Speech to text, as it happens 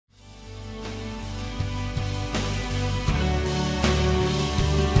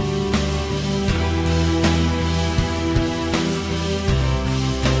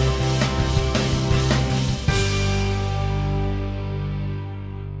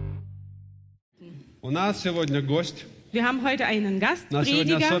У нас сегодня гость. Wir haben heute einen Gast, У нас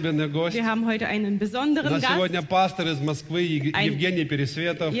сегодня Prediger. особенный гость. Wir haben heute einen У besonderen нас Gast. сегодня пастор из Москвы Евгений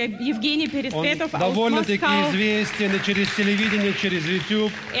Пересветов. Евгений Он Пересветов aus довольно-таки Moskau. известен и через телевидение, через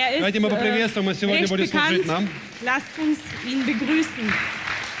YouTube. Давайте мы поприветствуем, он сегодня будет служить нам. Lasst uns ihn begrüßen.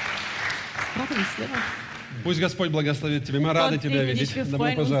 Пусть Господь благословит тебя. Мы рады Gott тебя segne dich. видеть. Wir Добро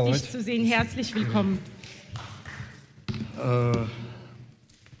freuen uns, dich пожаловать. zu sehen. Herzlich willkommen.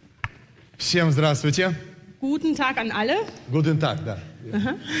 Всем здравствуйте. Guten Tag an alle. Guten Tag, да.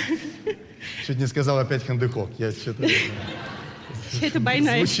 Чуть не сказал опять хандыхок. Я что-то... Ich hätte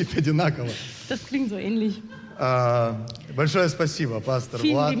beinahe. Звучит одинаково. Das klingt so ähnlich. Большое спасибо, пастор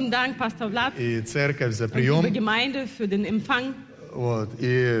Vielen Влад lieben Dank, Pastor Vlad, и церковь за und прием. liebe Gemeinde für den Empfang. Вот,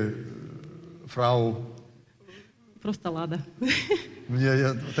 и фрау... Просто Lada.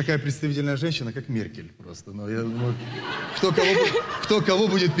 Я такая представительная женщина, как Меркель просто. Но я думаю, кто кого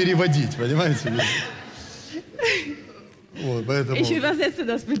будет переводить, понимаете? Вот, поэтому... Ich übersetze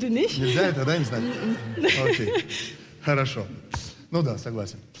das bitte nicht. Нельзя это, да, не знаю? Окей, хорошо. Ну да,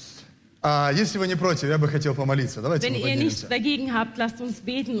 согласен. Если вы не против, я бы хотел помолиться. Давайте Wenn мы ihr nichts поднимемся. dagegen habt, lasst uns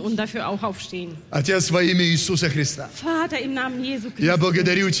beten und dafür auch aufstehen. Отец, во имя Иисуса Христа, Vater, im Namen Jesu я Christi,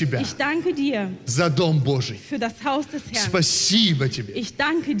 благодарю Тебя ich danke dir за Дом Божий. für das Haus des Herrn. Спасибо Тебе Ich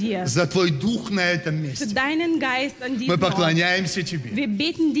danke dir за Твой Дух на этом für месте. deinen Geist an Мы diesem Ort. поклоняемся Тебе. Wir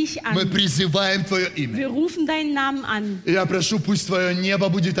beten dich Мы an. призываем Твое имя. Wir rufen deinen Namen an. Я прошу, пусть Твое небо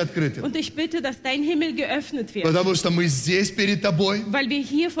будет открытым. Und ich bitte, dass dein Himmel geöffnet wird. Потому что мы здесь перед Тобой. Weil wir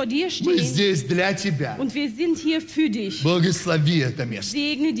hier vor dir Мы stehen здесь для Тебя. und wir sind hier für dich. Благослови это место.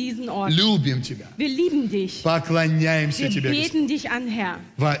 Segne diesen Ort. Любим Тебя. Wir lieben dich. Поклоняемся Wir Тебе, Господь. beten dich an, Herr.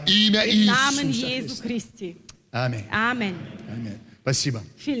 Во имя Im Namen Иисуса Jesu Христа. Christi. Аминь. Amen. Аминь. Спасибо.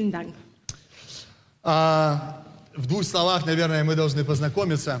 Vielen Dank. В двух словах, наверное, мы должны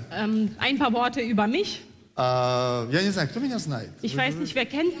познакомиться. Ein paar Worte über mich. Я не знаю, кто меня знает? Ich weiß nicht, wer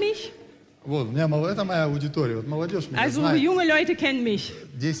kennt mich? Вот, у меня это моя аудитория. Вот молодежь меня Also знает. junge Leute kennen mich.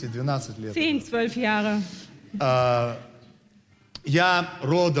 10-12 лет. 10, 12 Jahre. Я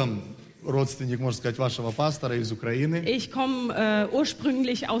родственник, можно сказать, вашего пастора из Украины. Ich komme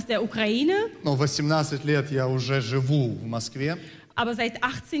ursprünglich aus der Ukraine, Но в 18 лет я уже живу в Москве. aber seit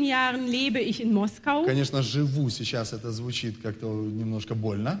 18 Jahren lebe ich in Moskau. Конечно, живу сейчас, это звучит как-то немножко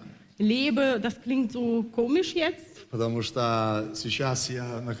больно. Lebe, das klingt so komisch jetzt, Потому что сейчас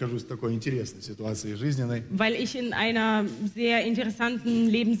я нахожусь в такой интересной ситуации жизненной. weil ich in einer sehr interessanten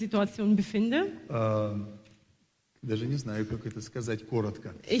Lebenssituation befinde. Даже не знаю, как это сказать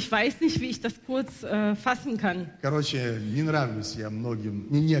коротко. Ich weiß nicht, wie ich das kurz fassen kann. Короче, не нравлюсь я многим,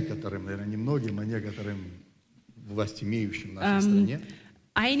 не некоторым, наверное, не многим, а некоторым властимеющим в нашей стране.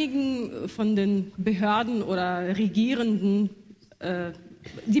 Einigen von den Behörden oder Regierenden,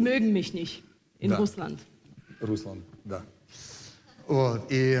 die mögen mich nicht in Да. Russland. Руслан, да.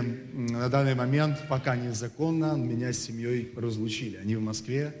 Вот. И на данный момент пока незаконно меня с семьей разлучили. Они в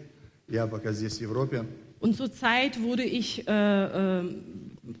Москве, я пока здесь в Европе. Und zurzeit wurde ich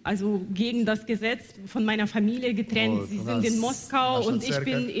also gegen das Gesetz von meiner Familie getrennt. Вот. Sie У sind in нас Moskau наша und ich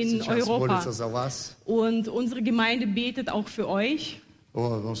bin церковь in сейчас Europa. молится за вас. Und unsere Gemeinde betet auch für euch,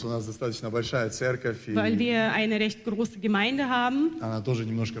 Вот, потому что у нас достаточно большая церковь, и weil wir eine recht große Gemeinde haben она тоже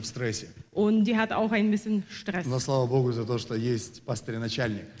немножко в стрессе. und die hat auch ein bisschen Stress. Но слава Богу за то, что есть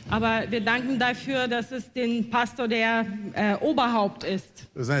пастырь-начальник. Aber wir danken dafür, dass es den Pastor, der Oberhaupt ist,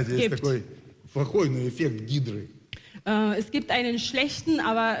 Вы знаете, есть gibt. такой плохой, но эффект гидры. Es gibt einen schlechten,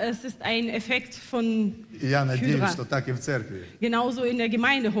 aber es ist ein Effekt von И я надеюсь, Hydra. что так и в церкви. Genauso in der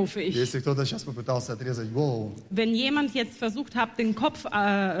Gemeinde, hoffe ich. Если кто-то сейчас попытался отрезать голову, Wenn jemand jetzt versucht hat, den Kopf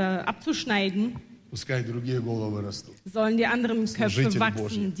abzuschneiden, пускай другие головы растут. sollen die anderen Köpfe Служитель Божий.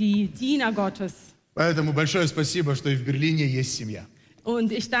 wachsen, die Diener Gottes. Поэтому большое спасибо, что и в Берлине есть семья.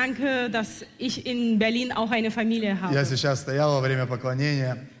 Und ich danke, dass ich in Berlin auch eine Familie Я habe. сейчас стоял во время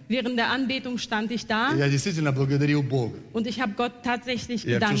поклонения, Während der Anbetung stand ich da и я действительно благодарил Бога. und ich habe Gott tatsächlich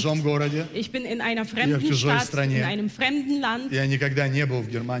Я в gedankt. чужом городе, Ich bin in einer в fremden чужой Stadt, стране. in einem fremden Land. я никогда не был в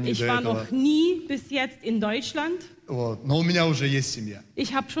Германии Ich до war этого. noch nie bis jetzt in Deutschland. Вот. Но у меня уже есть семья.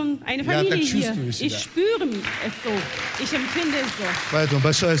 Ich habe schon eine Ja, Familie так hier. чувствую себя. Ich spüre es so. Ich empfinde es so. Поэтому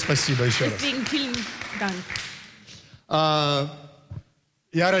большое спасибо еще раз. Deswegen vielen Dank.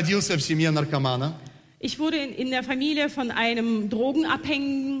 Я родился в семье наркомана. Ich wurde in der Familie von einem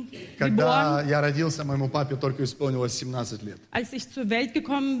Drogenabhängigen Когда geboren. я родился, моему папе только исполнилось 17 лет. Als ich zur Welt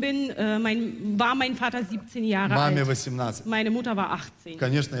gekommen bin, war mein Vater 17 Jahre Маме alt. 18. Meine Mutter war 18.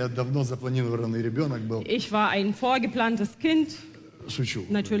 Конечно, я давно запланированный ребенок был. Ich war ein vorgeplantes Kind. Шучу.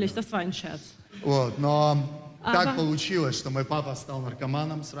 Natürlich, das war ein Scherz. Вот. Но так Ага. получилось, что мой папа стал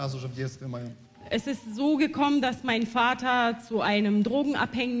наркоманом сразу же в детстве моем. Es ist so gekommen, dass mein Vater zu einem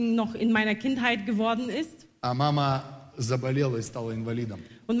Drogenabhängigen noch in meiner Kindheit geworden ist. А мама заболела и стала инвалидом.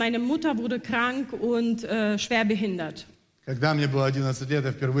 Und meine Mutter wurde krank und schwer behindert. Когда мне было 11 лет,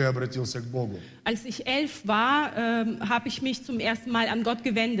 я впервые обратился к Богу. Als ich 11 war, habe ich mich zum ersten Mal an Gott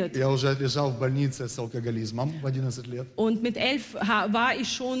gewendet. Я уже лежал в больнице с алкоголизмом в 11 лет. Und mit 11 war ich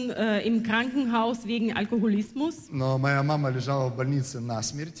schon im Krankenhaus wegen Alkoholismus. Но моя мама лежала в больнице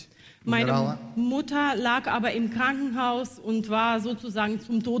насмерть. Meine Mutter lag aber im Krankenhaus und war sozusagen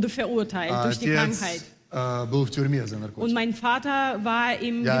zum Tode verurteilt durch die Krankheit. Был в тюрьме за наркотики. Und mein Vater war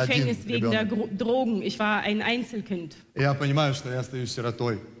im Gefängnis wegen der Drogen. Ich war ein Einzelkind. Я понимаю, что я остаюсь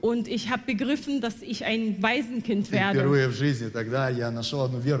сиротой. Und ich habe begriffen, dass ich ein Waisenkind werde. Впервые в жизни тогда я нашел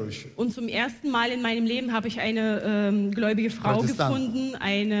одну верующую. Und zum ersten Mal in meinem Leben habe ich eine gläubige Frau gefunden,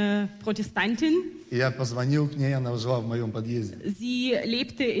 eine Protestantin. Я позвонил к ней, она жила в моем подъезде. Sie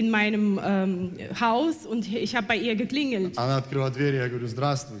lebte in meinem Haus und ich habe bei ihr geklingelt. Она открыла дверь, я говорю: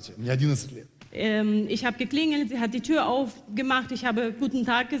 здравствуйте, мне 11 лет. Ich habe geklingelt, sie hat die Tür aufgemacht, ich habe guten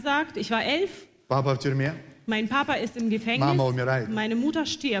Tag gesagt, ich war 11. Папа в тюрьме. Mein Papa ist im Gefängnis, Mama умирает. Meine Mutter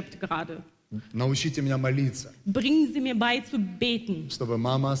stirbt gerade. Научите меня молиться, Bringen Sie mir bei zu beten, чтобы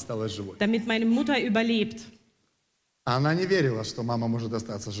мама осталась живой. damit meine Mutter überlebt. Она не верила, что мама может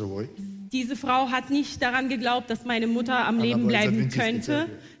остаться живой. Diese Frau hat nicht daran geglaubt, dass meine Mutter am Leben bleiben könnte.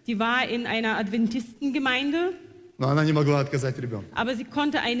 Die war in einer Adventistengemeinde. Но она не могла отказать ребенку. Aber sie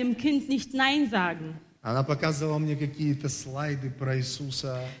konnte einem Kind nicht Nein sagen. Она показывала мне какие-то слайды про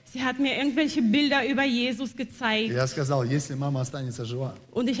Иисуса. Sie hat mir irgendwelche Bilder über Jesus gezeigt. Я сказал: если мама останется жива,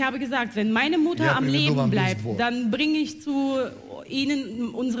 Und ich habe gesagt, wenn meine Mutter am Leben bleibt, dann bringe ich zu Ihnen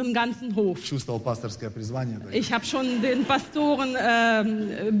unseren ganzen Hof. чувствовал пасторское призвание. Ich habe schon den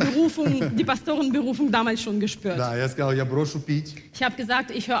die Pastorenberufung damals schon gespürt. Да, я сказал: я брошу пить. Ich habe gesagt,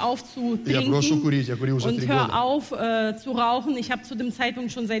 ich höre auf zu Я брошу trinken курить. Я курил уже 3 und года. höre auf zu rauchen. Ich habe zu dem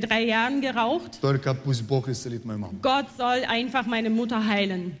Zeitpunkt schon seit 3 Jahren geraucht. Только пусть Бог исцелит мою маму. Gott soll einfach meine Mutter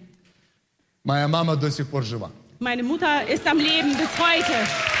heilen. Моя мама до сих пор жива. Meine Mutter ist am Leben bis heute.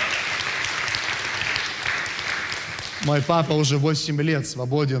 Мой папа уже 8 лет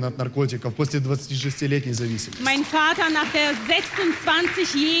свободен от наркотиков после 26-летней зависимости. Mein Vater nach der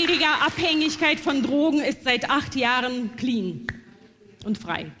 26-jährigen Abhängigkeit von Drogen ist seit 8 Jahren clean und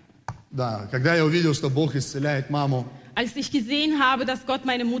frei. Да, когда я увидел, что Бог исцеляет маму, Als ich gesehen habe, dass Gott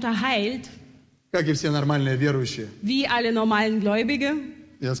meine Mutter heilt, как и все нормальные верующие, wie alle normalen Gläubige,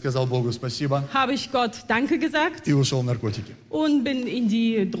 я сказал Богу спасибо habe ich Gott Danke gesagt и ушел в наркотики. und bin in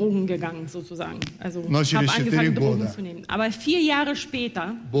die Drogen gegangen, sozusagen. Also Но habe через 4 angefangen, Drogen года zu nehmen. Aber 4 Jahre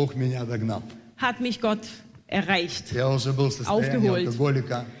später Бог меня догнал. hat mich Gott erreicht. Я уже был в состоянии Aufgeholt.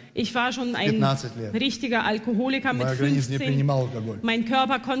 алкоголика. Ich war schon ein 15 лет. richtiger Alkoholiker mit Мой организм не 15. принимал алкоголь. Mein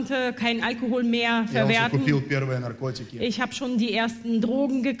Körper konnte keinen Alkohol mehr Я уже verwerten. купил первые наркотики. Ich habe schon die ersten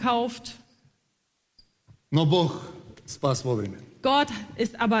Drogen gekauft. Но Бог спас вовремя. Gott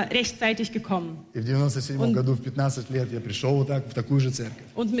ist aber rechtzeitig gekommen. И в 97 году, в 15 лет, я пришел вот так в такую же церковь.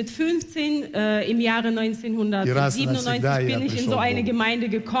 Und mit 15 im Jahre 1997 bin ich in so eine Gemeinde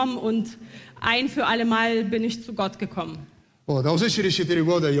gekommen und ein für alle Mal bin ich zu Gott gekommen. Вот, а уже через 4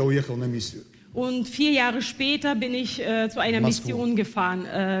 года я уехал на миссию. Und 4 Jahre später bin ich zu einer Mission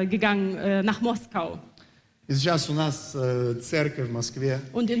gegangen nach Moskau. И сейчас у нас церковь в Москве.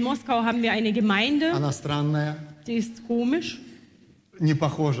 Und in Moskau haben wir eine Gemeinde, Она странная, die ist komisch, не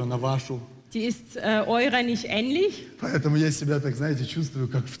похожа на вашу. die ist eurer nicht ähnlich. Поэтому я себя, так знаете, чувствую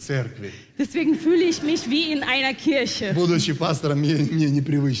как в церкви. Deswegen fühle ich mich wie in einer Kirche. Будучи пастором, мне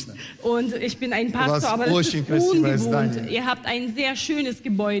непривычно. Und ich bin ein Pastor, aber das ist ungewohnt. Ihr habt ein sehr schönes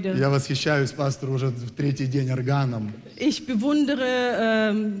Gebäude. Я восхищаюсь пастору уже в 3-й день органом. Ich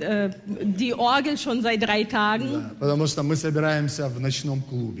bewundere die Orgel schon seit 3 Tagen, Да, потому что мы собираемся в ночном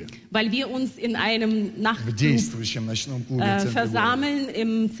клубе. weil wir uns in einem В Nachtclub действующем ночном клубе в центре города. versammeln.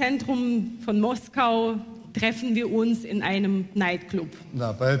 Im Zentrum von Moskau treffen wir uns in einem Nightclub.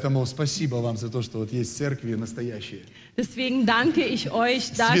 Да, поэтому спасибо вам за то, что вот есть церкви настоящие. Deswegen danke ich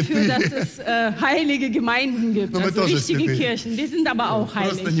euch dafür, dass es heilige Gemeinden gibt, also richtige Kirchen. Wir sind aber auch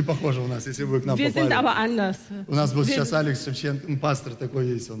Просто heilig. не похоже у нас, если вы к нам Wir sind попали. aber anders. У нас был сейчас Алекс Шевченко, пастор такой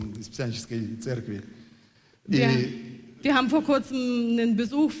есть, он из Пятнической церкви. Wir haben vor kurzem einen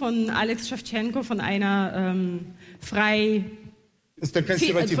Besuch von Alex Schewtschenko von einer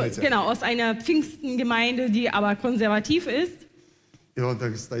genau, aus einer Pfingstengemeinde, die aber konservativ ist. И он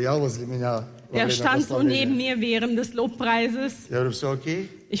так стоял возле меня во Er время stand so neben прославления. mir während des Lobpreises. Я говорю: все окей?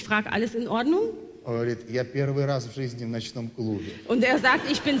 Ich frage, alles in Ordnung? Он говорит: я первый раз в жизни в ночном клубе. Und er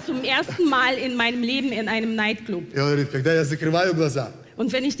sagt, ich bin zum ersten Mal in meinem Leben in einem Nightclub. И он говорит: когда я закрываю глаза,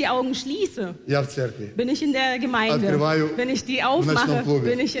 Und wenn ich die Augen schließe, я в церкви. bin ich in der Gemeinde. Открываю Wenn ich die aufmache,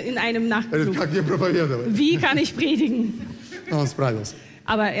 bin ich in einem Nachtclub. Как мне проповедовать? Wie kann ich predigen? Он справился.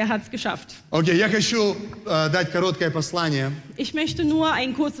 Aber er hat es geschafft. Окей, я хочу дать короткое послание, Ich möchte nur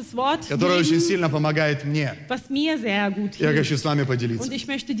ein kurzes Wort которое очень geben, сильно помогает мне. was mir sehr gut Я хочу hilft. с вами поделиться. Und ich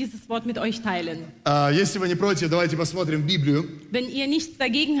möchte dieses Wort mit euch teilen. Если вы не против, давайте посмотрим Библию. Wenn ihr nichts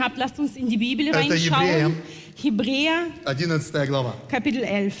dagegen habt, lasst uns in die Bibel Это reinschauen. Hebräer, 11 глава. Kapitel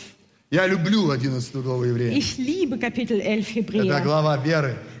 11. Я люблю 11 главу Еврея. Ich liebe Kapitel 11 Это Hebräer. глава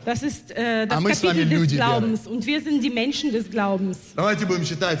веры. Das ist das мы с вами Kapitel des люди Glaubens und wir sind die Menschen des Glaubens. Давайте будем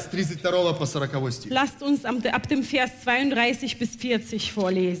читать с 32 по 40 стих. Lasst uns ab dem Vers 32 bis 40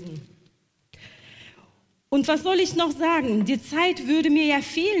 vorlesen. Und was soll ich noch sagen? Die Zeit würde mir ja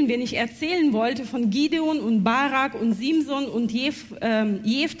fehlen, wenn ich erzählen wollte von Gideon und Barak und Simson und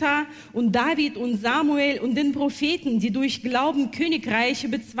Jephthah und David und Samuel und den Propheten, die durch Glauben Königreiche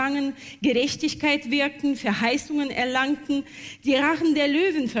bezwangen, Gerechtigkeit wirkten, Verheißungen erlangten, die Rachen der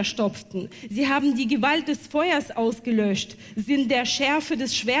Löwen verstopften. Sie haben die Gewalt des Feuers ausgelöscht, sind der Schärfe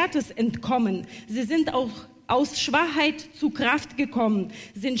des Schwertes entkommen. Sie sind auch aus Schwachheit zu Kraft gekommen,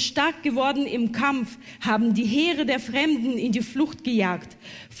 sind stark geworden im Kampf, haben die Heere der Fremden in die Flucht gejagt.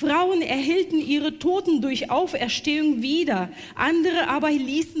 Frauen erhielten ihre Toten durch Auferstehung wieder, andere aber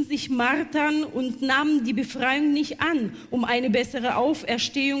ließen sich martern und nahmen die Befreiung nicht an, um eine bessere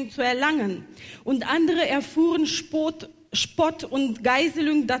Auferstehung zu erlangen. Und andere erfuhren Spott und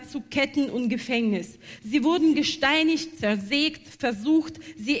Geiselung, dazu Ketten und Gefängnis. Sie wurden gesteinigt, zersägt, versucht,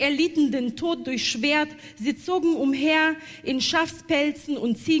 sie erlitten den Tod durch Schwert, sie zogen umher in Schafspelzen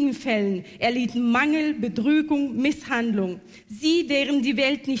und Ziegenfällen, erlitten Mangel, Betrügung, Misshandlung. Sie, deren die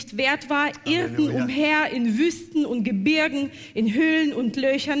Welt nicht wert war, irrten umher in Wüsten und Gebirgen, in Höhlen und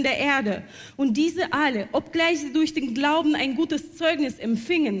Löchern der Erde. Und diese alle, obgleich sie durch den Glauben ein gutes Zeugnis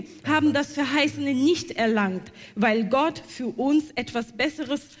empfingen, haben das Verheißene nicht erlangt, weil Gott für uns etwas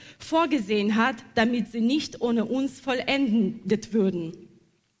Besseres vorgesehen hat, damit sie nicht ohne uns vollendet würden.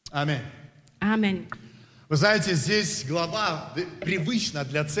 Amen. Amen. Вы знаете, здесь глава привычна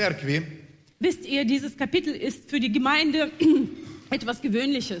для церкви. Wisst ihr, dieses Kapitel ist für die Gemeinde etwas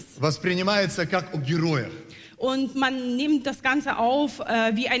Gewöhnliches. Воспринимается как о героях. Und man nimmt das Ganze auf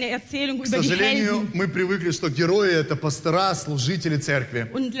wie eine Erzählung über die Helden. Мы привыкли, что герои — это пастора, служители церкви.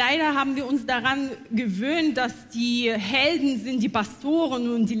 Und leider haben wir uns daran gewöhnt, dass die Helden sind die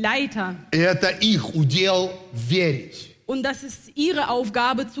Pastoren und die Leiter. И это их удел верить. Und das ist ihre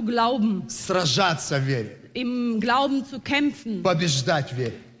Aufgabe zu glauben. Сражаться в вере. Im Glauben zu kämpfen. Побеждать в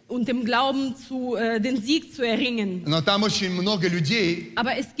вере. Und im Glauben den Sieg zu erringen. Но там очень много людей,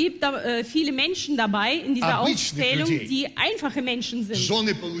 aber es gibt viele Menschen dabei in dieser Aufzählung, die einfache Menschen sind.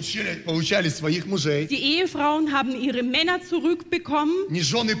 Жены получали своих мужей. Die Ehefrauen haben ihre Männer zurückbekommen. Не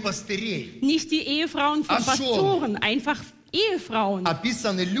жены пастырей. Nicht die Ehefrauen von Pastoren, einfach Ehefrauen.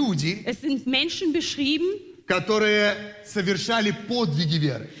 Описаны люди, es sind Menschen beschrieben, которые совершали подвиги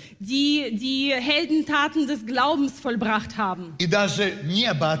веры. Die Heldentaten des Glaubens vollbracht haben. И даже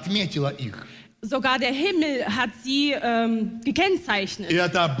небо отметило их. Sogar der Himmel hat sie gekennzeichnet. И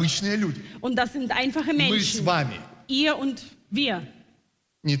это обычные люди. Und das sind einfache Menschen. Мы с вами. Ihr und wir.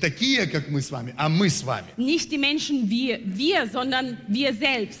 Не такие, как мы с вами, а мы с вами. Nicht die Menschen wie wir, sondern wir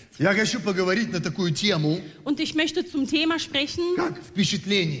selbst. Я хочу поговорить на такую тему. Und ich möchte zum Thema sprechen. Как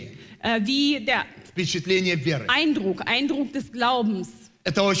впечатление. Wie der Впечатление веры. Eindruck des Glaubens.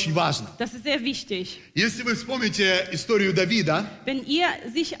 Это очень важно. Das ist sehr wichtig. Если вы вспомните историю Давида, wenn ihr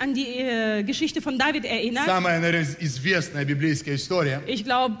sich an die Geschichte von David erinnert, самая, наверное, известная библейская история, ich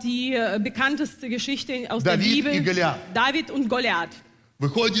glaube, die bekannteste Geschichte aus der Давид Bibel, и Голиаф. David und Goliath.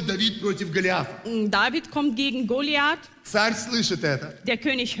 Выходит Давид против Голиафа. David kommt gegen Goliath. Царь слышит это. Der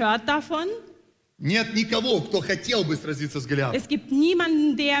König hört davon. Нет никого, кто хотел бы сразиться с Голиафом. Es gibt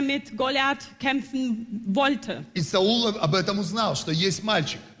niemanden, der mit Goliath kämpfen wollte. И Саул об этом узнал, что есть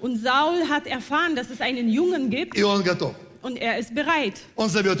мальчик. Und Saul hat erfahren, dass es einen Jungen gibt. И он готов. Und er ist bereit. Он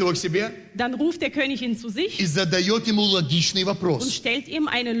зовет его к себе. Dann ruft der König ihn zu sich. И задает ему логичный вопрос. Und stellt ihm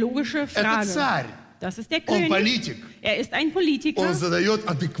eine logische Frage. Это царь. Das ist der Он König. политик. Er ist ein Politiker. Он задает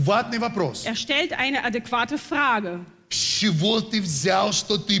адекватный вопрос. Er stellt eine adäquate Frage. С чего ты взял,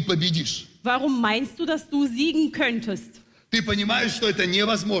 что ты победишь? Warum meinst du, dass du siegen könntest? Ты понимаешь, что это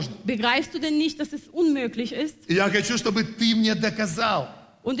невозможно. Begreifst du denn nicht, dass es unmöglich ist? Я хочу, чтобы ты мне доказал,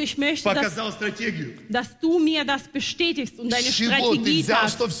 Und ich möchte, показал стратегию. dass du mir das bestätigst und deine С чего ты Strategie взял,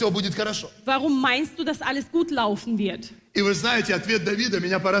 hast. что все будет хорошо? Warum meinst du, dass alles gut laufen wird? И вы знаете, ответ Давида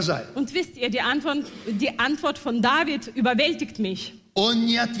меня поражает. Und wisst ihr, die Antwort von David überwältigt mich. Он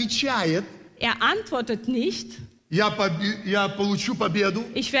не отвечает, Er antwortet nicht, я получу победу,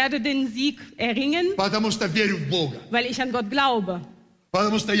 Ich werde den Sieg erringen, потому что верю в Бога, weil ich an Gott glaube,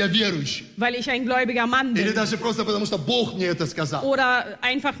 потому что я верующий. weil ich ein gläubiger Mann Или bin. даже просто потому что Бог мне это сказал. Oder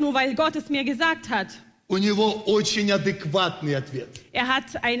einfach nur, weil Gott es mir gesagt hat. У него очень адекватный ответ. Er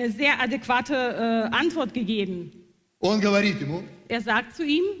hat eine sehr adäquate Antwort gegeben. Он говорит ему, Er sagt zu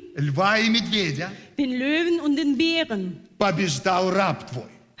ihm, льва и медведя den Löwen und den Bären побеждал раб твой.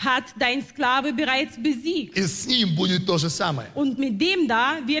 hat dein Sklave bereits besiegt. И с ним будет то же самое. Und mit dem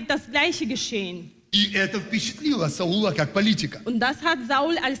da wird das Gleiche geschehen. И это впечатлило Саула как политика. Und das hat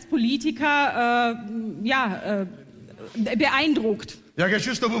Saul als Politiker beeindruckt. Я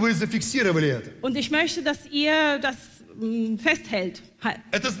хочу, чтобы вы зафиксировали это. Und ich möchte, dass ihr das festhält.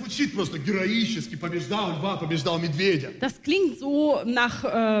 Это звучит просто героически. Побеждал льва, побеждал медведя. Das klingt so nach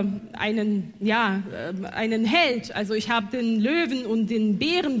einen Held. Also ich habe den Löwen und den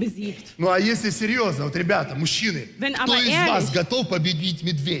Bären besiegt. Ну а если серьезно, вот ребята, мужчины, кто из вас готов победить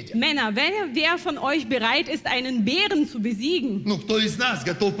медведя? Männer, wer von euch bereit ist, einen Bären zu besiegen? Ну кто из нас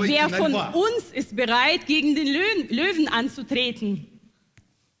готов пойти Wer на von льва? uns ist bereit, gegen den Löwen anzutreten?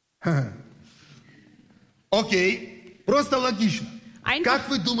 Окей, просто логично. Einfach, Как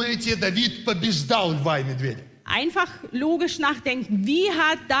вы думаете, Давид побеждал льва и медведя? einfach logisch nachdenken. Wie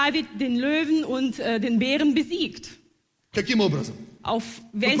hat David den Löwen und den Bären besiegt? Каким образом? Auf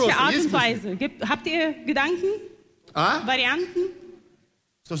welche просто, Art есть und Weise? Habt ihr Gedanken? А? Varianten?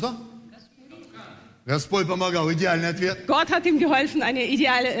 Что? Господь помогал. Идеальный ответ. Gott hat ihm geholfen. Eine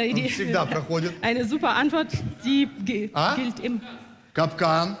Он всегда проходит. eine super Antwort, die gilt im.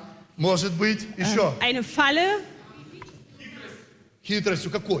 Капкан, может быть, еще. Eine Falle. Хитростью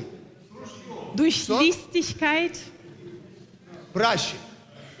какой? Durch Listigkeit. Братья,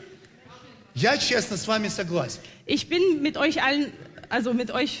 я честно с вами согласен. Ich bin mit euch allen, also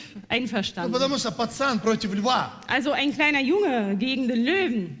mit euch Ну, einverstanden. потому что пацан против льва. Also ein kleiner Junge gegen den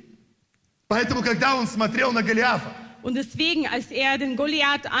Löwen. Поэтому, когда он смотрел на Голиафа, Und deswegen, als er den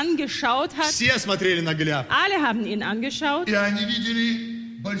Goliath angeschaut hat, все смотрели на Голиафа, alle haben ihn angeschaut. и они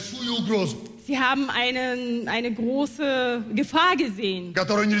видели большую угрозу, Sie haben eine große Gefahr gesehen,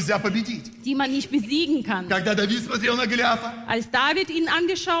 которую нельзя победить. die man nicht besiegen kann. Когда Давид смотрел на Голиафа, Als David ihn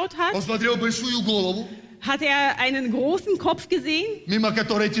angeschaut hat, он смотрел большую голову, hat er einen großen Kopf gesehen. мимо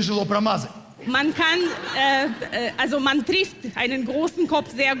которой тяжело промазать. Man kann, also man trifft einen großen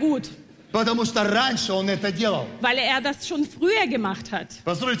Kopf sehr gut, Потому что раньше он это делал. weil er das schon früher gemacht hat.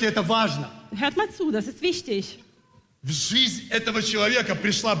 Послушайте, это важно. Hört mal zu, das ist wichtig. В жизнь этого человека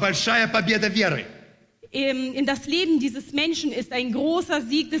пришла большая победа веры, In das Leben dieses Menschen ist ein großer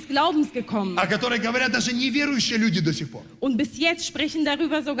Sieg des Glaubens gekommen. о которой говорят даже неверующие люди до сих пор. Und bis jetzt sprechen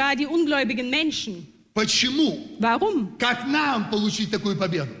darüber sogar die ungläubigen Menschen. Почему? Warum? Как нам получить такую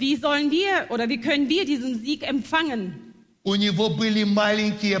победу? Wie sollen wir oder wie können wir diesen Sieg empfangen? У него были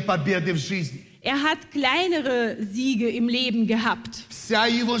маленькие победы в жизни. Er hat kleinere Siege im Leben gehabt. Вся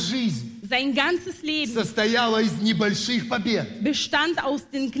его жизнь Sein ganzes Leben состояла из небольших побед, bestand aus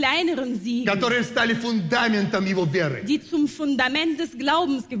den kleineren Siegen, которые стали фундаментом его веры. die zum Fundament des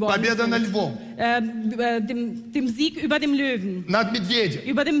Glaubens geworden Победа над sind. львом, Dem Sieg über dem Löwen, над медведем.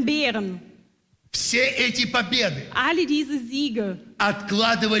 über dem Bären. Все эти победы Alle diese Siege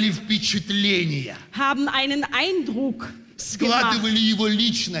откладывали впечатления, haben einen Eindruck gemacht. складывали его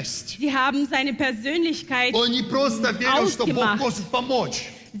личность. Sie haben seine Persönlichkeit Он не просто верил, что Бог ausgemacht. может помочь.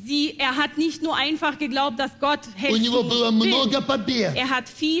 Er hat nicht nur einfach geglaubt, dass Gott У helfen него было will. много побед, Er hat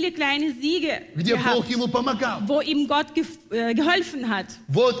viele kleine Siege где Бог gehabt, ему помогал. wo ihm Gott geholfen hat.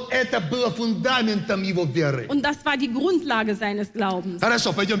 Вот это было фундаментом его веры. Und das war die Grundlage seines Glaubens.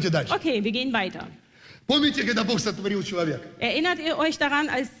 Хорошо, пойдемте дальше. Okay, wir gehen weiter. Помните, когда Бог сотворил человека? Erinnert ihr euch daran,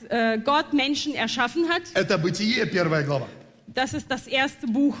 als Gott Menschen erschaffen hat? Это Бытие, 1 глава. Das ist das erste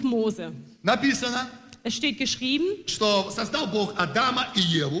Buch Mose. Написано, Es steht geschrieben, что создал Бог Адама и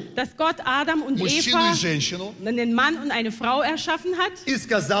Еву, dass Gott Adam und мужчину Eva, и женщину, einen Mann und eine Frau erschaffen hat. и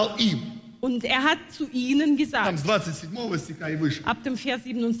сказал им, Und er hat zu ihnen там с gesagt, 27 стиха и выше, ab dem Vers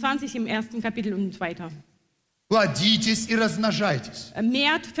 27 im ersten Kapitel und weiter. плодитесь и размножайтесь,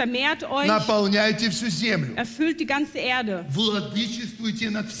 Vermehrt euch, наполняйте всю землю, erfüllt die ganze Erde, владычествуйте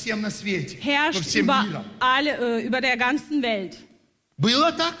над всем на свете, над herrscht всем миром. über der ganzen Welt.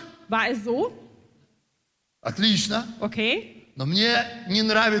 Было так? War es so? Отлично. Okay. Но мне не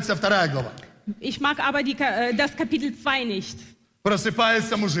нравится 2 глава. Ich mag aber das Kapitel 2 nicht.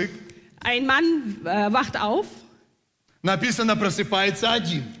 Просыпается мужик. Ein Mann wacht auf. Написано, просыпается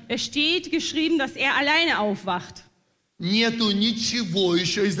один. Es steht geschrieben, dass er alleine aufwacht. Нету ничего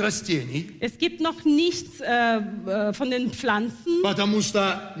еще из растений. Es gibt noch nichts von den Pflanzen, Потому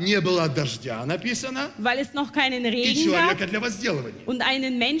что не было дождя, написано, weil es noch keinen и Regen человека gab для возделывания. und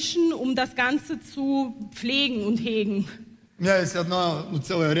einen Menschen, um das Ganze zu pflegen und hegen. У меня есть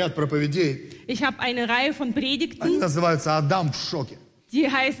целый ряд проповедей. Ich habe eine Reihe von Они Predigten, называются «Адам в шоке». die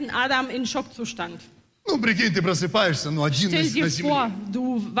heißen Adam in Schockzustand. Ну, прикинь, ты просыпаешься, один Stell на dir vor, земле.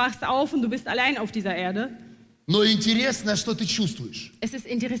 du wachst auf und du bist allein auf dieser Erde. Но интересно, что ты чувствуешь. Es ist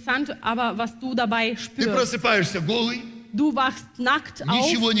interessant, aber was du dabei Ты spürst. просыпаешься голый, Du wachst nackt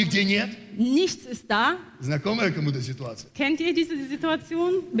auf, ничего нигде нет. nichts ist da. Знакомая кому-то ситуация? Kennt ihr diese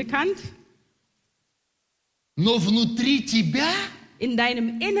Situation? Bekannt? Но внутри тебя In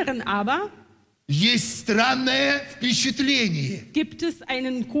deinem Inneren aber есть странное впечатление, gibt es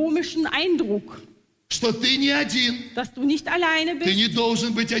einen komischen Eindruck, что ты не один, dass du nicht alleine ты bist не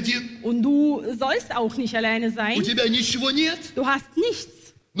должен быть один, und du sollst auch nicht alleine у sein. тебя ничего нет, Du hast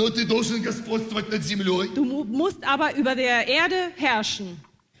nichts. но ты должен господствовать над землей. Du musst aber über der Erde herrschen.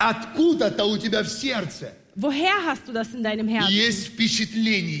 Откуда-то у тебя в сердце Woher hast du das in deinem Herzen? есть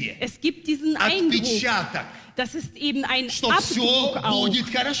впечатление, Es gibt diesen Eindruck. отпечаток, Das ist eben ein что Abdruck все auch, будет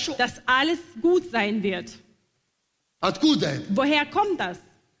хорошо. dass alles gut sein wird. Откуда это? Woher kommt das?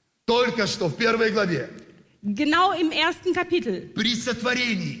 Только что в первой главе, Genau im ersten Kapitel, при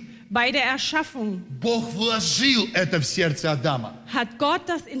сотворении, bei der Erschaffung, Бог вложил это в сердце Адама. hat Gott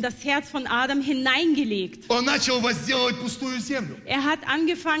das in das Herz von Adam hineingelegt. Он начал возделывать пустую землю. Er hat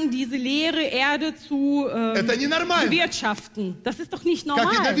angefangen, diese leere Erde zu Это ненормально. bewirtschaften. Das ist doch nicht Как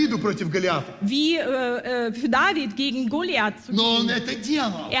и normal, Давиду против Голиафа. wie für David gegen Goliath zu Но он gehen. это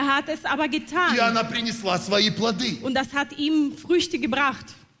делал. Er hat es aber И getan она принесла свои плоды. und das hat ihm Früchte gebracht.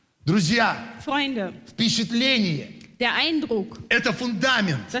 Друзья, Freunde, впечатление der Eindruck, – это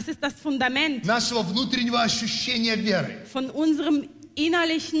фундамент das ist das Fundament нашего внутреннего ощущения веры. von unserem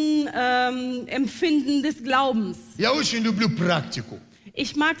innerlichen Empfinden des Glaubens. Я очень люблю практику.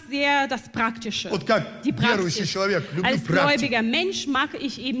 Ich mag sehr das Praktische, Вот как die верующий Praxis. человек, люблю Als практику. gläubiger Mensch mag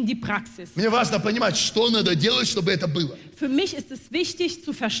ich eben die Praxis. Мне важно понимать, что надо делать, чтобы это было. Für mich ist es wichtig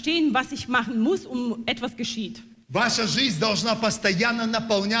zu verstehen, was ich machen muss, um etwas geschieht. Ваша жизнь должна постоянно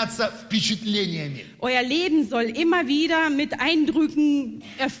наполняться впечатлениями. Euer Leben soll immer wieder mit Eindrücken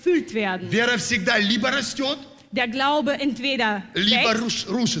erfüllt werden. Вера всегда либо растет, Der Glaube entweder либо wächst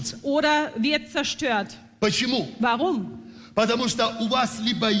рушится. oder wird zerstört. Почему? Warum? Потому что у вас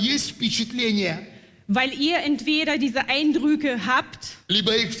либо есть впечатление, Weil ihr entweder diese Eindrücke habt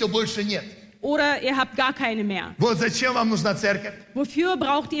либо их все больше нет. oder ihr habt gar keine mehr. Вот зачем вам нужна церковь? Wofür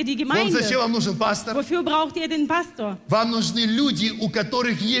braucht ihr die Вот зачем Gemeinde? вам нужен пастор? Wofür braucht ihr den Pastor? Вам нужны люди, у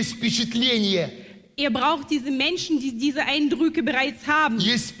которых есть впечатление, Ihr braucht diese Menschen, die diese Eindrücke bereits haben.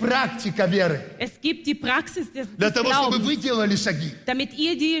 есть практика веры. Es gibt die Praxis des Для того, чтобы вы Glaubens, делали шаги. damit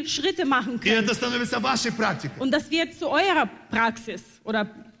ihr die Schritte machen И könnt. это становится вашей практикой. Und das wird zu eurer Praxis oder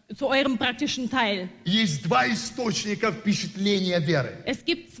zu eurem praktischen Teil. Есть два источника впечатления веры, Es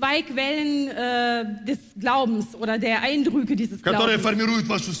gibt zwei Quellen des Glaubens oder der Eindrücke dieses которые Glaubens, формируют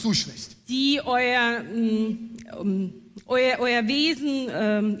вашу сущность. die euer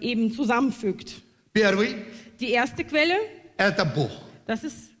Wesen eben zusammenfügt. Первый Die erste Quelle, – это Бог. das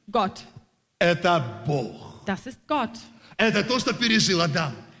ist Gott. Это Бог. Das ist Gott. Это то, что пережил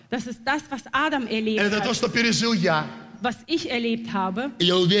Адам. Das ist das, was Adam erlebt Это то, hat, что пережил я. was ich erlebt habe. И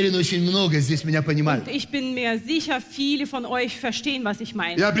я уверен, очень много здесь меня понимают. Und ich bin mir sicher, viele von euch verstehen, was ich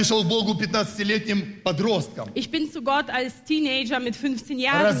meine. Я пришел к Богу 15-летним подростком, Ich bin zu Gott als Teenager mit 15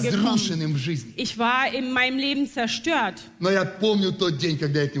 Jahren gekommen. разрушенным в жизни. Ich war in meinem Leben zerstört. Но я помню тот день,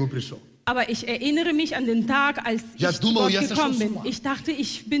 когда я к Нему пришел. Aber ich erinnere mich an den Tag, als ich Я zu думал, Gott я gekommen сошел с bin. ума. Ich dachte,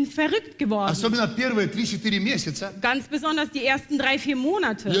 ich bin verrückt geworden. Особенно первые 3-4 месяца Ganz besonders die ersten 3-4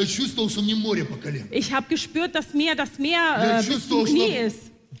 Monate. я чувствовал, что мне море по колено. Ich habe gespürt, dass mir das Meer Я bis чувствовал, zum Knie что,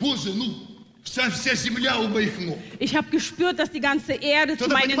 ist. Боже, вся земля у моих ног. Ich habe gespürt, dass die ganze Erde zu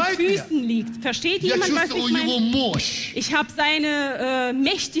Кто-то meinen понимает Füßen liegt. Versteht Я jemand, was чувствовал ich Его meine? мощь, Ich habe seine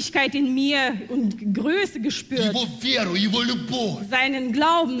Mächtigkeit in mir und Größe gespürt. Его веру, Его любовь. Seinen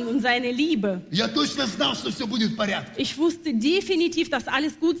Glauben und seine Liebe. Я точно знал, что все будет в порядке. Ich wusste definitiv, dass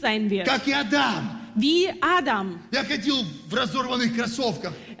alles gut sein wird. Как и Адам. Wie Adam. Я ходил в разорванных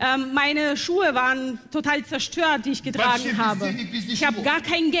кроссовках. Meine Schuhe waren total zerstört, die ich getragen habe. Ich habe gar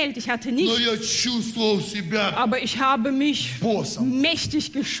kein Geld, ich hatte Но nichts. я чувствовал себя Aber ich habe mich боссом.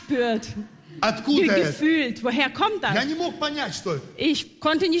 mächtig gespürt, Откуда это? gefühlt. Woher kommt Я das? не мог понять, что это. Ich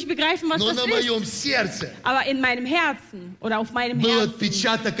konnte nicht begreifen, was Но das на ist. моем сердце Aber in meinem Herzen oder auf meinem был Herzen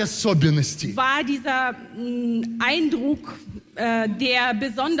отпечаток особенностей. war dieser Eindruck der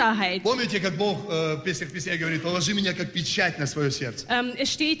Besonderheit. Помните, как Бог в Писании говорит, положи меня как печать на свое сердце.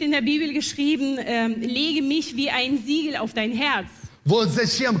 Es steht in der Bibel geschrieben, lege mich wie ein Siegel auf dein Herz. Вот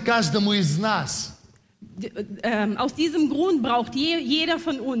зачем каждому из нас Aus diesem Grund braucht jeder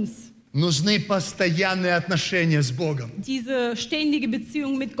von uns нужны постоянные отношения с Богом. diese ständige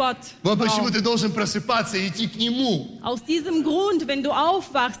Beziehung mit Gott. Вот почему ты должен просыпаться и идти к Нему. Aus diesem Grund, wenn du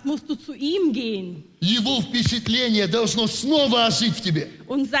aufwachst, musst du zu ihm gehen. Его впечатление должно снова ожить в тебе.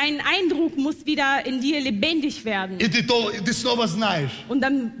 Und sein Eindruck muss wieder in dir lebendig werden. И ты снова знаешь, Und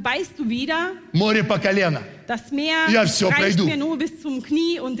dann weißt du wieder, море по колено. das Meer Я всё reicht пройду. mir nur bis zum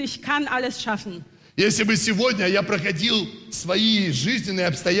Knie und ich kann alles schaffen. Если бы сегодня я проходил свои жизненные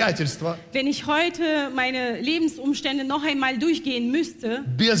обстоятельства Wenn ich heute meine Lebensumstände noch einmal durchgehen müsste,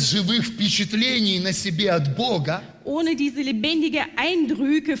 без живых впечатлений на себе от Бога, ohne diese lebendigen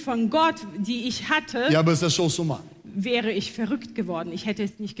Eindrücke von Gott, die ich hatte, я бы сошел с ума. wäre ich verrückt geworden. Ich hätte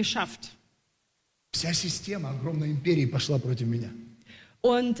es nicht geschafft. Вся система огромной империи пошла против меня.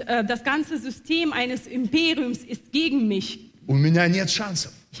 Und das ganze System eines Imperiums ist gegen mich. У меня нет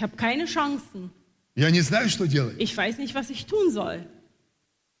шансов. Ich habe keine Chancen. Я не знаю, что делать. Ich weiß nicht, was ich tun soll.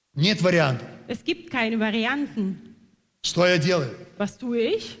 Нет вариантов. Es gibt keine Varianten. Что я делаю? Was tue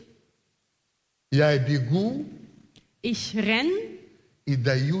ich? Я бегу Ich renne, и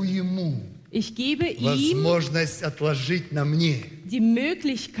даю ему ich gebe ihm возможность отложить на мне, die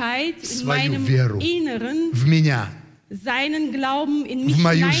Möglichkeit, in свою meinem веру Inneren в меня, seinen Glauben in mich в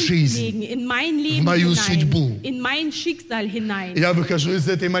мою hineinzulegen, жизнь, in mein в Leben мою hinein, судьбу. in mein Schicksal hinein. Я выхожу из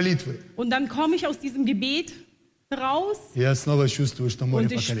этой молитвы. Und dann komme ich aus diesem Gebet raus Я снова чувствую, что море und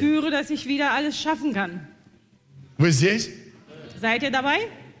по ich колено. spüre, dass ich wieder alles schaffen kann. Вы здесь? Seid ihr dabei?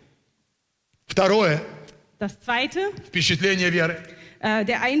 Второе, Das zweite, впечатление веры,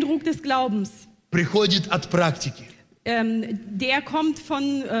 der Eindruck des Glaubens. приходит от практики. Der kommt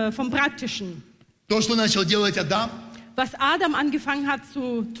vom Praktischen. То, что начал делать Адам, Was Adam angefangen hat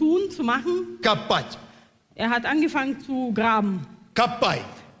zu tun, zu machen, копать. er hat angefangen zu graben, Копай.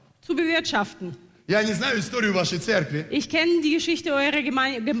 zu bewirtschaften. Я не знаю историю вашей церкви, Ich kenne die Geschichte eurer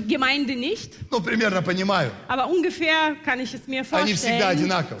Gemeinde nicht, но примерно понимаю. aber ungefähr kann ich es mir Они всегда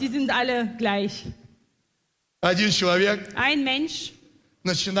vorstellen. одинаковы. Die sind alle gleich. Один человек Ein Mensch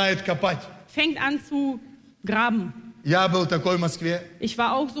начинает копать. fängt an zu graben. Я был такой в Москве. Ich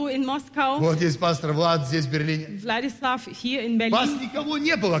war auch so in Moskau, Вот есть пастор Влад здесь, в Берлине. Wladislav hier in Вас Berlin. никого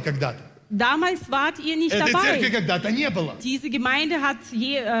не было когда-то. Damals wart ihr nicht Этой церкви dabei. когда-то не было. Diese Gemeinde hat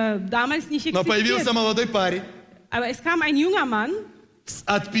damals nicht Но появился existiert. молодой парень Aber es kam ein junger Mann с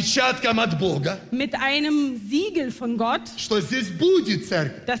отпечатком от Бога, mit einem Siegel von Gott, что здесь будет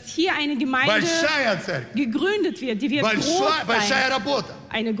церковь. dass hier eine Gemeinde Большая церковь. gegründet wird. Die wird groß Большая sein. работа.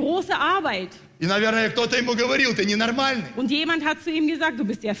 Eine große Arbeit. И, наверное, кто-то ему говорил, ты ненормальный. Und jemand hat zu ihm gesagt, du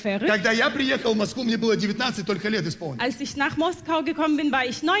bist ja verrückt. Когда я приехал в Москву, мне было 19 только лет исполнилось. Als ich nach Moskau gekommen bin, war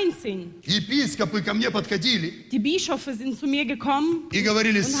ich 19. Епископы ко мне подходили Die Bischöfe sind zu mir gekommen и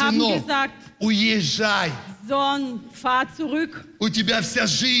говорили, und haben сынок, gesagt, уезжай. Sohn, fahr zurück. У тебя вся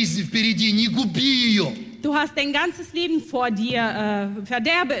жизнь впереди, не губи ее. Du hast dein ganzes Leben vor dir,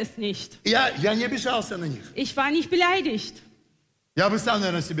 verderbe es nicht. Я не обижался на них. Ich war nicht beleidigt. Я бы сам,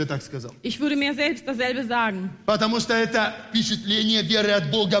 наверное, себе так сказал. Ich würde mir selbst dasselbe sagen. Потому что это впечатление веры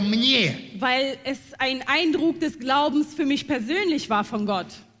от Бога мне. Weil es ein Eindruck des Glaubens für mich persönlich war von Gott.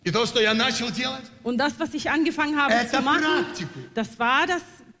 И то, что я начал делать, Und das, was ich angefangen habe это zu machen, практику. das war das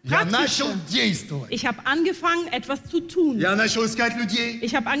Я Praktische. начал действовать. Ich habe angefangen, etwas zu tun. Я начал искать людей,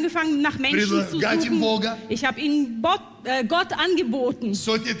 Ich habe angefangen, nach Menschen zu предлагать им suchen. Бога. Ich habe ihnen Gott angeboten.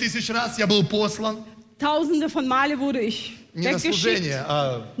 Сотни тысяч раз я был послан. Tausende von Male wurde ich Не на weggeschickt. служение,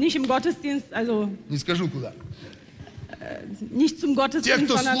 а Nicht im Gottesdienst, also не скажу куда. nicht zum Те, Gottesdienst,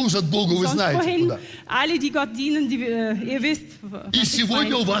 кто sondern служат Богу, вы sonst знаете wohin. куда. Alle, die Gott dienen, ihr wisst, И was ich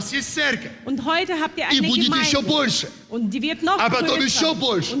сегодня у meine. вас есть церковь. Und heute habt ihr И eine будет еще Gemeinde. больше. Und die wird noch А потом еще größer.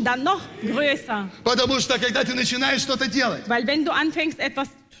 больше. Und dann noch größer. Потому что, когда ты начинаешь что-то делать, Weil wenn du anfängst, etwas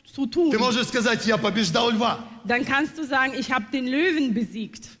zu tun, ты можешь сказать, я побеждал льва. dann kannst du sagen, ich habe den Löwen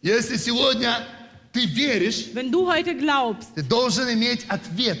besiegt. Если сегодня ты веришь, Wenn du heute glaubst, ты должен иметь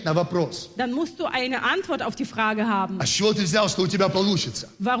ответ на вопрос. dann musst du eine Antwort auf die Frage haben. А с чего ты взял, что у тебя получится?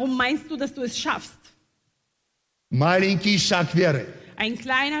 Warum meinst du, dass du es schaffst? Маленький шаг веры. Ein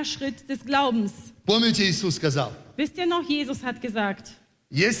kleiner Schritt des Glaubens. Помните, Иисус сказал, Wisst ihr noch, Jesus hat gesagt,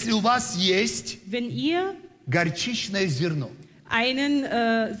 если у вас есть wenn ihr горчичное зерно. einen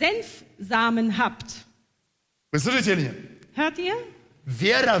Senfsamen habt, Вы слышите или нет? hört ihr?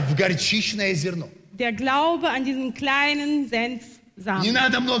 Вера в горчичное зерно. Der Glaube an diesen kleinen Samen. Не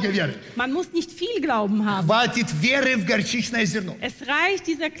надо много веры. Man muss nicht viel Glauben haben. Хватит веры в горчичное зерно. Es reicht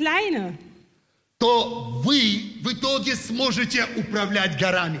dieser kleine. То вы в итоге сможете управлять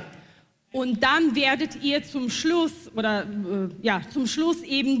горами. Und dann werdet ihr zum Schluss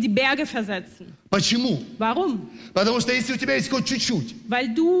eben die Berge versetzen. Почему? Warum? Потому что если у тебя есть хоть чуть-чуть,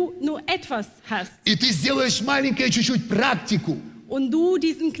 Weil du nur etwas hast и ты сделаешь маленькое чуть-чуть практику, und du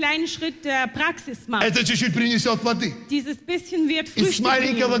diesen kleinen Schritt der Praxis machst. это чуть-чуть принесет плоды. Dieses bisschen wird Из Früchte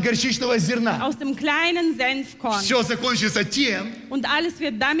маленького bringen. горчичного зерна Aus dem kleinen Senfkorn. все закончится тем, Und alles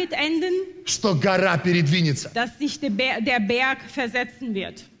wird damit enden, что гора передвинется. dass sich der Berg versetzen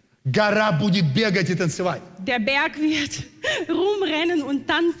wird. Гора будет бегать и танцевать. Der Berg wird rumrennen und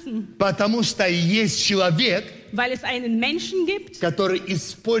tanzen, Потому что есть человек, weil es einen Menschen gibt, который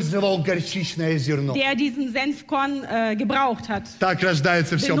использовал горчичное зерно. der diesen Senfkorn gebraucht hat, Так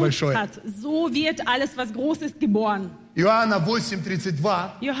рождается все benutzt большое. hat. So wird alles, was groß ist, geboren. Иоанна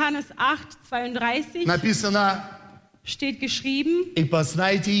 8:32 Johannes 8:32 написано: steht geschrieben, «И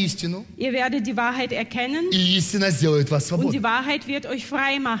познайте истину, ihr werdet die Wahrheit erkennen и истина сделает вас und die свободными». Wahrheit wird euch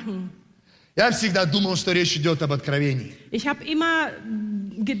frei machen. Я всегда думал, что речь идет об откровении. Ich habe immer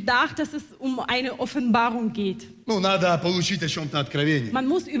gedacht, dass es um eine Offenbarung geht. Ну, надо получить о чем-то откровение. Man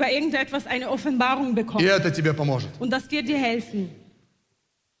muss über irgendetwas eine Offenbarung И bekommen. это тебе поможет. Und das wird dir helfen.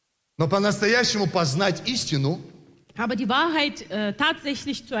 Но по-настоящему познать истину Aber die Wahrheit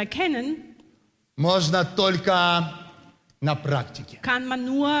tatsächlich zu erkennen, можно только на практике. kann man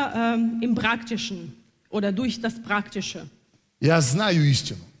nur im Praktischen oder durch das Praktische. Я знаю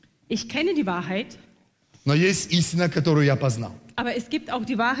истину, Ich kenne die Wahrheit, но есть истина, которую я познал. aber es gibt auch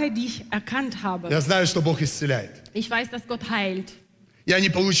die Wahrheit, die ich erkannt habe. Я знаю, что Бог исцеляет. Ich weiß, dass Gott heilt. Я не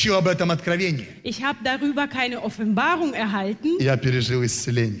получил об этом откровение. Ich habe darüber keine Offenbarung erhalten. Я пережил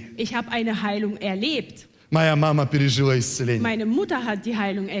исцеление. Ich habe eine Heilung erlebt. Моя мама пережила исцеление. Meine Mutter hat die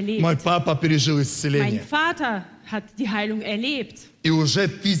Heilung erlebt. Мой папа пережил Mein исцеление. Vater hat die Heilung erlebt. И уже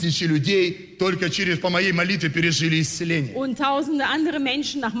тысячи людей только по моей молитве пережили исцеление. Und tausende andere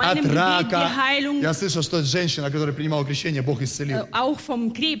Menschen nach meinem От Gebet die рака. Heilung, Я слышал, что женщина, которая принимала крещение, Бог исцелил. auch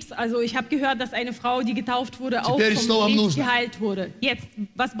vom Krebs. Also ich habe gehört, dass eine Frau, die getauft wurde, auch Теперь что вам vom Krebs нужно? geheilt wurde. Jetzt,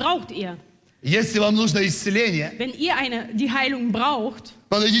 was braucht ihr? Если вам нужно исцеление, Wenn ihr die Heilung braucht,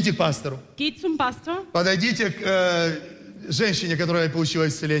 подойдите к пастору. geht zum Pastor, Подойдите к женщине, которая получила zu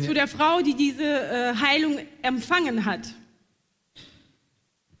исцеление. der Frau, die diese Heilung empfangen hat.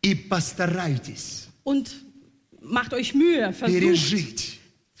 И постарайтесь Und macht euch Mühe, versucht пережить,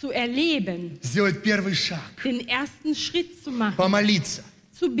 zu erleben, сделать первый шаг, den ersten Schritt zu machen, помолиться,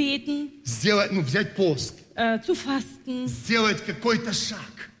 zu beten, сделать, взять пост, zu fasten, сделать какой-то шаг.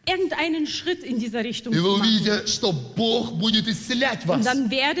 irgendeinen Schritt in dieser Richtung И zu вы machen. увидите, что Бог будет исцелять Und вас. dann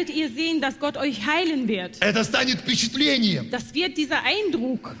werdet ihr sehen, dass Gott euch heilen wird. Это станет впечатлением. Das wird dieser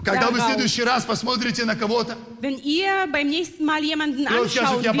Eindruck Когда вы в daraus, следующий раз посмотрите на кого-то, wenn ihr beim nächsten Mal jemanden он скажет: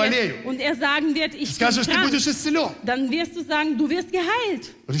 anschauen «Я wird болею». und er sagen wird, ich bin Скажешь, ты krank, будешь исцелен. dann wirst du sagen, du wirst geheilt.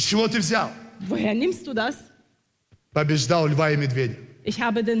 С чего ты взял? Woher nimmst du das? Побеждал льва и медведя. Ich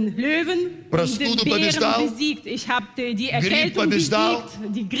habe den Löwen und den Простуду Bären побеждал, besiegt. Ich habe die Erkältung побеждал.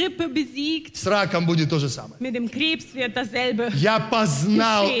 besiegt, die Grippe besiegt. С раком будет то же самое. Mit dem Krebs wird dasselbe Я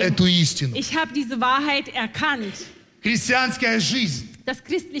познал geschehen. эту истину. Ich habe diese Wahrheit erkannt. Христианская жизнь Das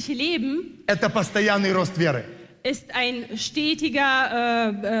christliche Leben – это постоянный рост веры. ist ein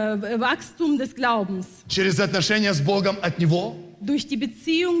stetiger Wachstum des Glaubens. Через отношения с Богом от Него Durch die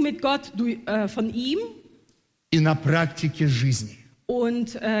Beziehung mit Gott von ihm и на практике жизни.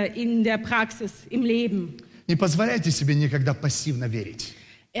 und in der Praxis, im Leben. Не позволяйте себе никогда пассивно верить.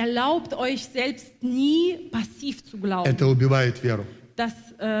 Erlaubt euch selbst nie passiv zu glauben. Это убивает веру. Das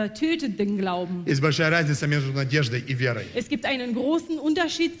tötet den Glauben. Есть большая разница между надеждой и верой. Es gibt einen großen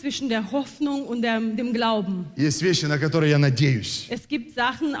Unterschied zwischen der Hoffnung und dem Glauben. Есть вещи, на которые я надеюсь. Es gibt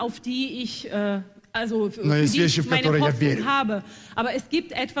Sachen, auf die ich für есть die вещи, ich в meine которые я Hoffnung верю. habe. Aber es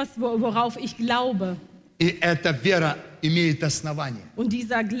gibt etwas, worauf ich glaube. И эта вера имеет основание. Und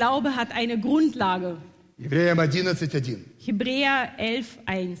dieser Glaube hat eine Grundlage. Евреям 11:1. Hebräer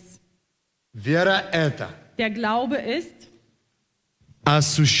 11,1. Вера – это Der Glaube ist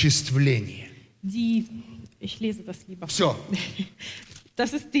осуществление. ich lese das lieber. Все.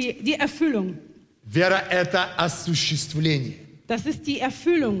 Das ist die Erfüllung. Вера – это осуществление. Das ist die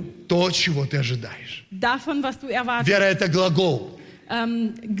Erfüllung То, чего ты ожидаешь. davon, was du erwartest. Вера – это глагол.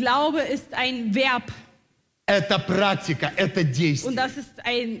 Glaube ist ein Verb. Это практика, это Und действие. das ist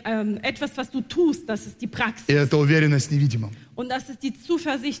etwas, was du tust. Das ist die И Praxis. это уверенность в невидимом. Und das ist die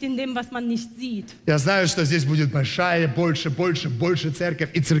Zuversicht in dem, was man nicht sieht. Я знаю, что здесь будет большая, больше церковь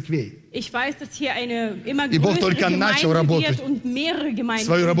и церквей. Ich weiß, dass hier eine immer И Бог größere только начал Gemeinde работать. wird und mehrere Gemeinden.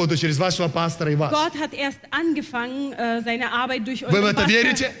 Свою работу через вашего пастора и вас. Gott hat erst angefangen, seine Arbeit durch Вы в euren это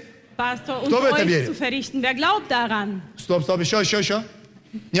верите? Pastor und Кто в это euch верит? zu verrichten. Wer glaubt daran? Стоп, еще.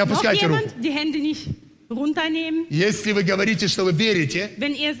 Не Noch опускайте руку. jemand? Die Hände nicht runternehmen. Если вы говорите, что вы верите,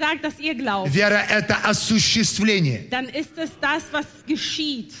 Wenn ihr sagt, dass ihr glaubt, вера — это осуществление. dann ist es das, was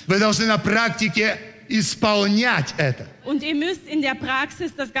geschieht. Вы должны на практике исполнять это. Und ihr müsst in der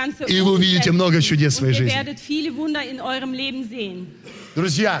Praxis das Ganze И вы увидите много чудес в своей und ihr жизни. werdet viele Wunder in eurem Leben sehen.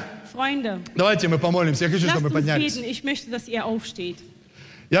 Друзья, Freunde, давайте мы помолимся. Я хочу, lasst чтобы мы uns поднялись. beten. Ich möchte, dass ihr aufsteht.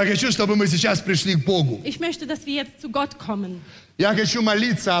 Я хочу, чтобы мы сейчас пришли к Богу. Ich möchte, dass wir jetzt zu Gott kommen. Я хочу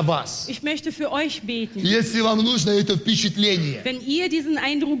молиться о вас. Ich möchte für euch beten. Если вам нужно это впечатление, Wenn ihr diesen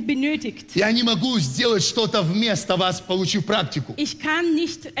Eindruck benötigt, я не могу сделать что-то вместо вас, получив практику. ich kann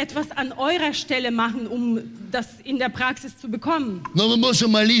nicht etwas an eurer Stelle machen, um das in der Praxis zu bekommen. Но мы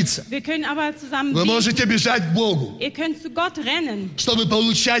можем молиться. Wir können aber zusammen Вы beten. можете бежать к Богу, Ihr könnt zu Gott rennen, чтобы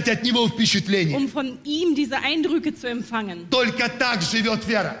получать от Него впечатление. um von ihm diese Eindrücke zu empfangen. Только так живет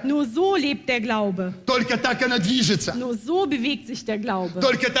вера. Nur so lebt der Glaube. Только так она движется. Nur so bewegt sich der Glaube.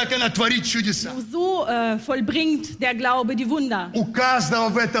 Только так она творит чудеса. Nur so vollbringt der Glaube die Wunder. У каждого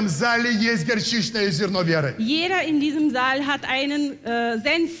в этом зале есть горчичное зерно веры. Jeder in diesem Saal hat einen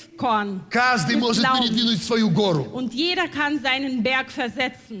Senfkorn. Каждый des может Glaubens. передвинуть свою гору. Und jeder kann seinen Berg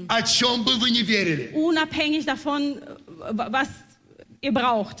versetzen. О чем бы вы ни верили. Unabhängig davon, was ihr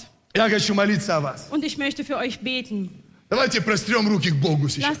braucht. Я хочу молиться о вас. Und ich möchte für euch beten. Давайте прострем руки к Богу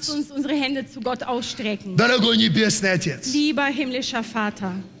Lasst сейчас. uns unsere Hände zu Gott ausstrecken. Дорогой Небесный Отец, Lieber himmlischer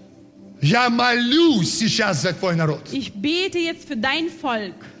Vater, я молюсь сейчас за Твой народ. ich bete jetzt für dein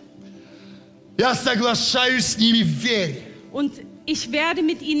Volk. Я соглашаюсь с ними в вере. Und ich werde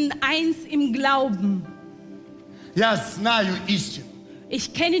mit ihnen eins im Glauben. Я знаю истину.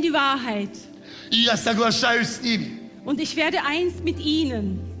 Ich kenne die Wahrheit. И я соглашаюсь с ними. Und ich werde eins mit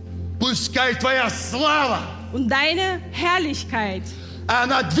ihnen. Пускай Твоя слава, Und deine Herrlichkeit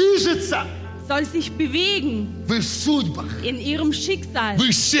она движется soll sich bewegen в их судьбах, in ihrem Schicksal, в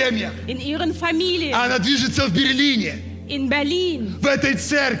их семьях. in ihren Familien, Она движется в Берлине, in Berlin, в этой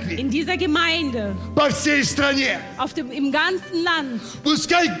церкви, in dieser Gemeinde, по всей стране. im ganzen Land.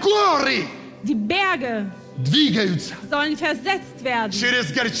 Пускай горы Die Berge двигаются sollen versetzt werden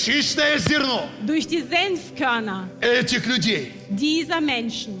через горчичное зерно durch die Senfkörner этих людей. dieser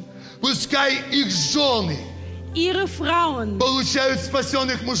Menschen. Пускай их жены Ihre Frauen получают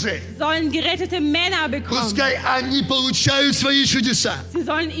спасенных мужей. sollen gerettete Männer bekommen. Пускай они получают свои чудеса. Sie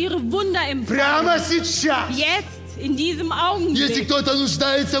sollen ihre Wunder Прямо empfangen. сейчас. Jetzt, in diesem Если Augenblick. кто-то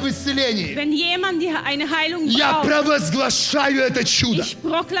нуждается в исцелении, Wenn jemand eine Heilung я braucht, провозглашаю это чудо. ich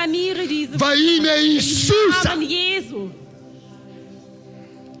proklamiere diese Во имя im Иисуса. Namen Jesu.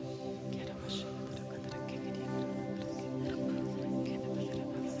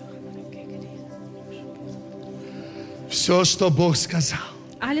 Все, что Бог сказал,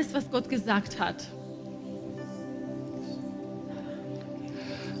 Alles, was Gott gesagt hat,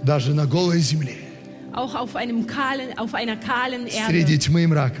 даже на голой земле, auch auf einer kahlen среди Erde, тьмы и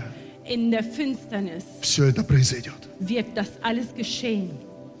мрака, in der Finsternis, все это произойдет. wird das alles geschehen.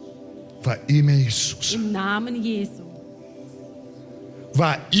 Во имя Иисуса. Im Namen Jesu.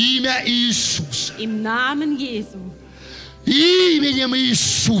 Во имя Иисуса. Im Namen Jesu. Именем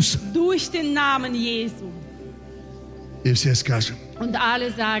Иисуса. Durch den Namen Jesu. И все скажем. Und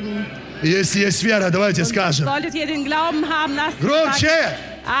alle sagen, Если есть вера, давайте скажем. solltet ihr den Glauben haben, lasst uns Громче! sagen,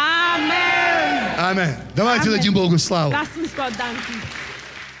 Amen. Аминь. Давайте Amen. дадим Богу славу. Lasst uns Gott danken.